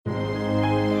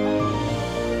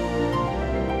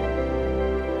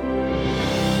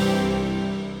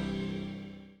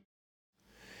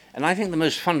And I think the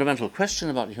most fundamental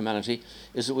question about humanity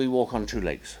is that we walk on two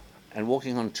legs. And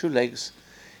walking on two legs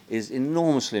is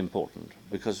enormously important,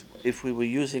 because if we were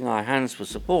using our hands for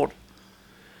support,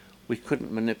 we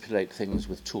couldn't manipulate things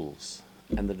with tools.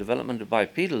 And the development of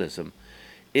bipedalism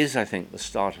is, I think, the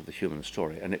start of the human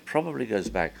story. And it probably goes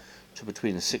back to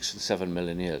between 6 and 7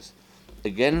 million years.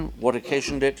 Again, what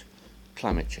occasioned it?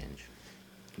 Climate change.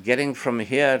 Getting from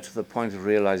here to the point of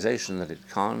realization that it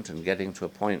can't, and getting to a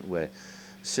point where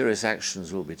serious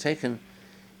actions will be taken,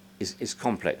 is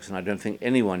complex, and I don't think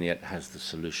anyone yet has the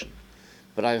solution.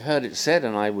 But I've heard it said,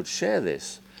 and I would share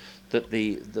this, that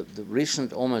the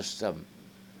recent almost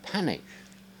panic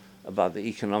about the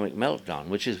economic meltdown,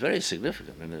 which is very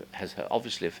significant and it has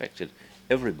obviously affected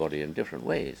everybody in different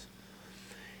ways,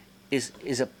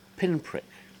 is a pinprick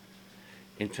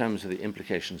in terms of the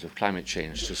implications of climate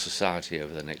change to society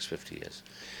over the next 50 years.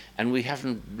 And we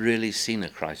haven't really seen a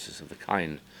crisis of the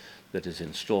kind that is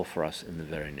in store for us in the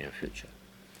very near future.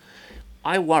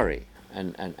 I worry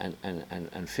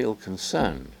and feel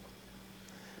concerned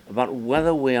about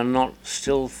whether we are not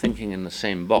still thinking in the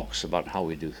same box about how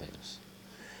we do things.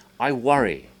 I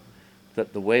worry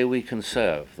that the way we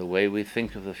conserve, the way we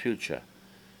think of the future,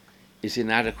 is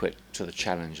inadequate to the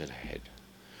challenge ahead.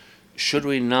 Should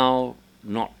we now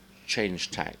not change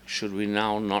tack? Should we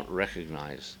now not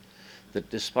recognize that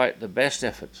despite the best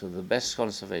efforts of the best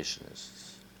conservationists,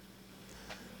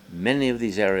 many of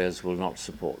these areas will not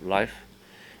support life,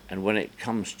 and when it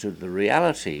comes to the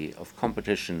reality of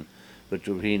competition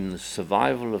between the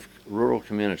survival of rural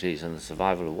communities and the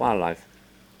survival of wildlife,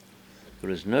 there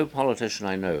is no politician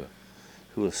I know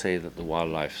who will say that the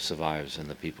wildlife survives and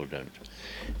the people don't.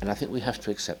 And I think we have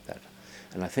to accept that.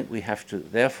 And I think we have to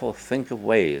therefore think of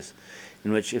ways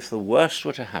in which, if the worst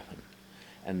were to happen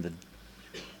and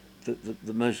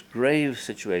the most grave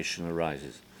situation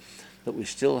arises, that we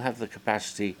still have the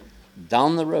capacity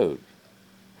down the road,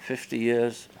 50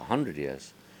 years, 100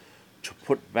 years, to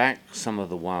put back some of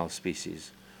the wild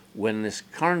species when this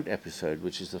current episode,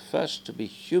 which is the first to be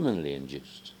humanly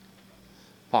induced,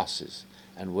 passes,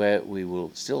 and where we will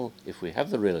still, if we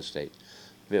have the real estate,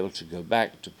 be able to go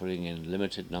back to putting in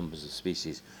limited numbers of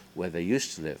species where they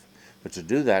used to live. But to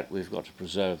do that, we've got to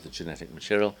preserve the genetic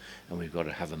material, and we've got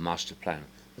to have a master plan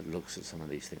that looks at some of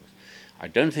these things. I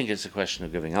don't think it's a question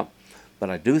of giving up, but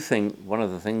I do think one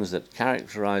of the things that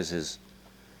characterizes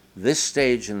this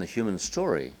stage in the human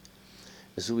story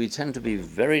is that we tend to be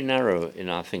very narrow in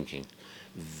our thinking.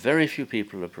 Very few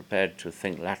people are prepared to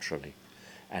think laterally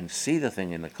and see the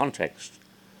thing in the context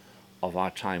of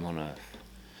our time on Earth.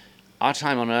 Our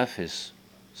time on Earth is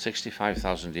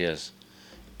 65,000 years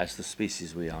as the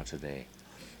species we are today.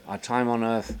 Our time on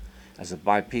Earth as a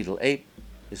bipedal ape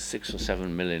is 6 or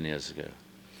 7 million years ago.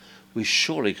 We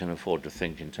surely can afford to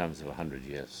think in terms of 100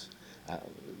 years.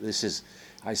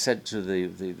 I said to the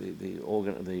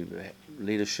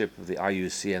leadership of the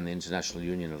IUCN, the International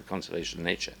Union of Conservation of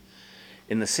Nature,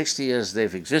 in the 60 years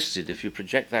they've existed, if you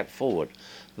project that forward,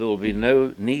 there will be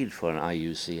no need for an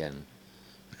IUCN,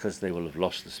 because they will have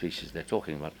lost the species they're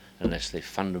talking about unless they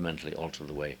fundamentally alter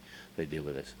the way they deal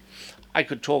with it. I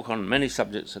could talk on many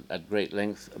subjects at great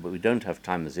length, but we don't have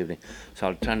time this evening, so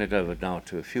I'll turn it over now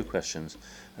to a few questions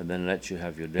and then let you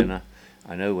have your dinner.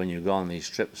 I know when you go on these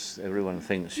trips, everyone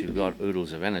thinks you've got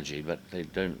oodles of energy, but they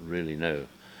don't really know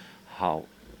how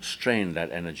strained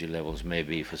that energy levels may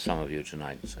be for some of you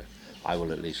tonight, so I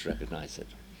will at least recognize it.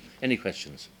 Any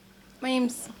questions? My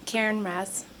name's Karen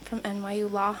Raz from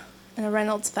NYU Law and a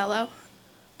Reynolds Fellow.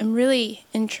 I'm really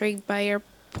intrigued by your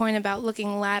point about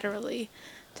looking laterally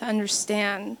to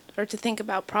understand or to think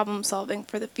about problem solving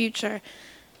for the future.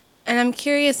 And I'm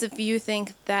curious if you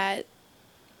think that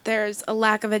there's a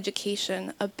lack of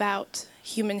education about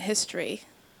human history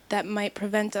that might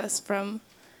prevent us from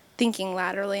thinking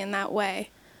laterally in that way.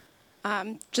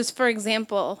 Just for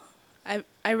example,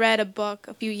 I read a book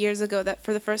a few years ago that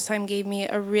for the first time gave me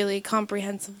a really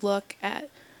comprehensive look at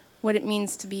what it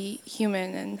means to be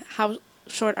human and how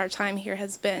short our time here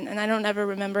has been. And I don't ever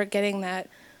remember getting that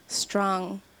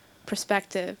strong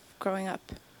perspective growing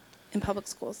up in public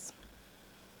schools.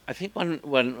 I think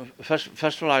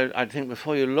first of all, I think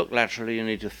before you look laterally, you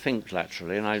need to think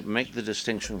laterally, and I make the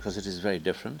distinction because it is very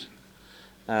different.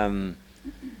 I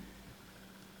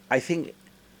think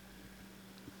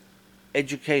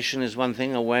education is one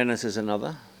thing, awareness is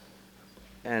another,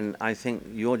 and I think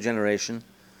your generation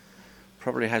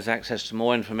probably has access to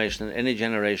more information than any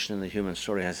generation in the human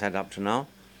story has had up to now.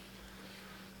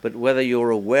 But whether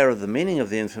you're aware of the meaning of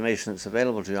the information that's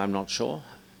available to you, I'm not sure.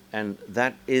 And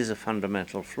that is a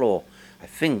fundamental flaw, I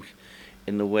think,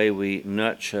 in the way we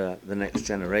nurture the next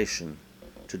generation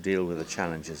to deal with the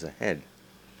challenges ahead.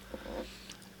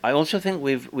 I also think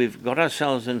we've got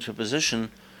ourselves into a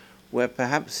position where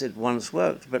perhaps it once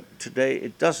worked, but today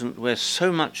it doesn't, where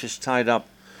so much is tied up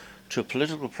to a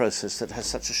political process that has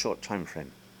such a short time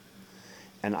frame.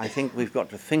 And I think we've got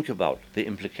to think about the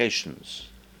implications.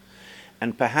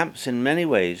 And perhaps in many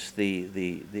ways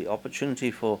the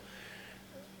opportunity for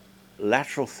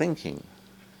lateral thinking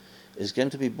is going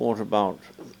to be brought about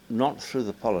not through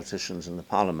the politicians and the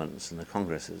parliaments and the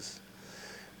congresses,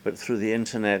 but through the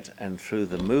internet and through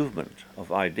the movement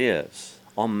of ideas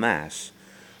en masse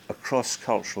across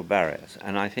cultural barriers.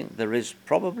 And I think there is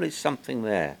probably something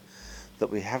there that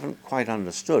we haven't quite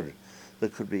understood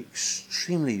that could be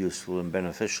extremely useful and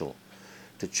beneficial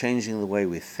to changing the way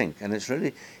we think. And it's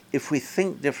really, if we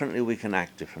think differently, we can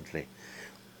act differently.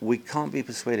 We can't be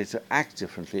persuaded to act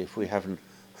differently if we haven't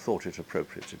thought it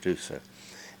appropriate to do so.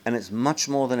 And it's much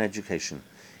more than education.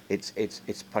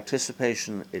 It's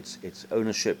participation, it's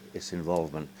ownership, it's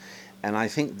involvement. And I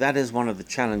think that is one of the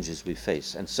challenges we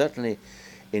face. And certainly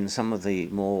in some of the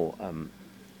more,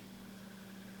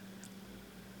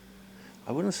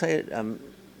 I wouldn't say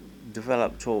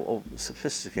developed or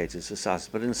sophisticated societies,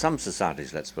 but in some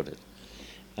societies, let's put it,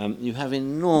 you have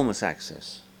enormous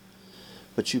access,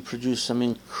 but you produce some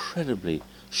incredibly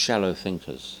shallow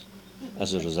thinkers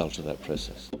as a result of that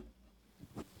process.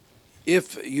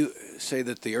 If you say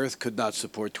that the Earth could not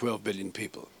support 12 billion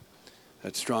people,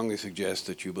 that strongly suggests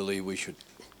that you believe we should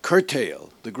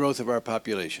curtail the growth of our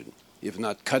population, if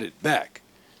not cut it back,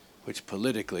 which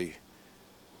politically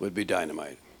would be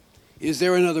dynamite. Is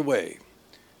there another way?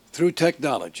 Through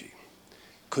technology,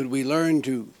 could we learn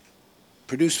to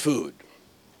produce food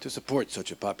to support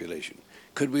such a population?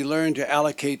 Could we learn to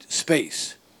allocate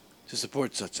space to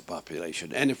support such a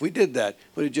population? And if we did that,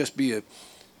 would it just be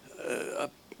a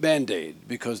Band-Aid?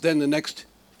 Because then the next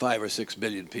 5 or 6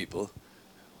 billion people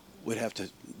would have to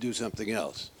do something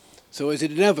else. So is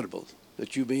it inevitable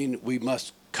that you mean we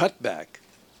must cut back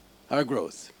our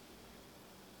growth?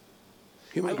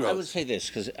 Human growth. I would say this,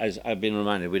 because as I've been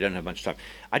reminded, we don't have much time.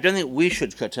 I don't think we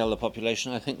should curtail the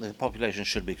population. I think the population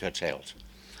should be curtailed.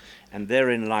 And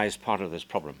therein lies part of this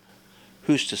problem.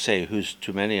 Who's to say who's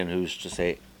too many and who's to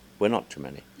say we're not too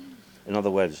many? In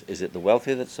other words, is it the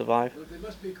wealthy that survive? Well, if they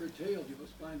must be curtailed, you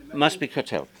must find a Must be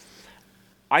curtailed.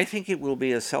 I think it will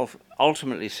be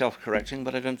ultimately self-correcting,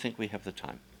 but I don't think we have the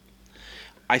time.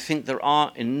 I think there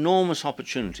are enormous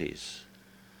opportunities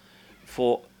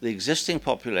for the existing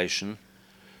population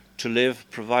to live,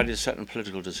 provided certain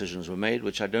political decisions were made,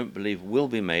 which I don't believe will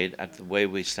be made at the way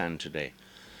we stand today.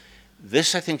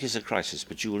 This, I think, is a crisis,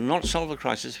 but you will not solve a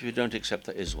crisis if you don't accept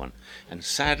there is one. And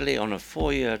sadly, on a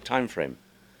 4-year time frame,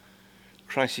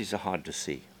 crises are hard to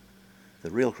see.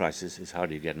 The real crisis is how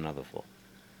do you get another 4?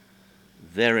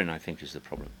 Therein, I think, is the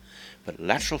problem. But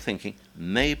lateral thinking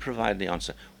may provide the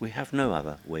answer. We have no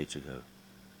other way to go.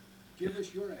 Give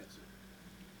us your answer.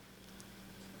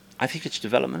 I think it's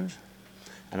development,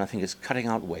 and I think it's cutting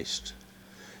out waste.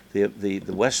 The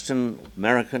Western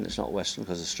American, it's not Western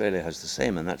because Australia has the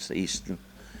same, and that's the Eastern.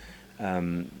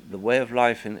 The way of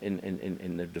life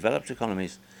in the developed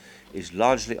economies is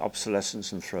largely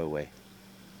obsolescence and throwaway.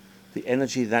 The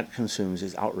energy that consumes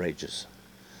is outrageous.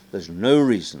 There's no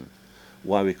reason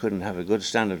why we couldn't have a good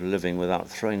standard of living without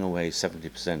throwing away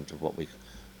 70% of what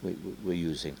we're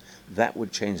using. That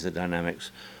would change the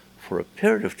dynamics for a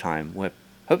period of time where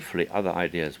hopefully other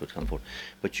ideas would come forward.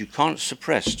 But you can't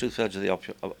suppress 2/3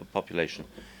 of the population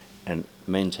and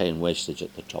maintain wastage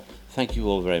at the top. Thank you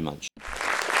all very much.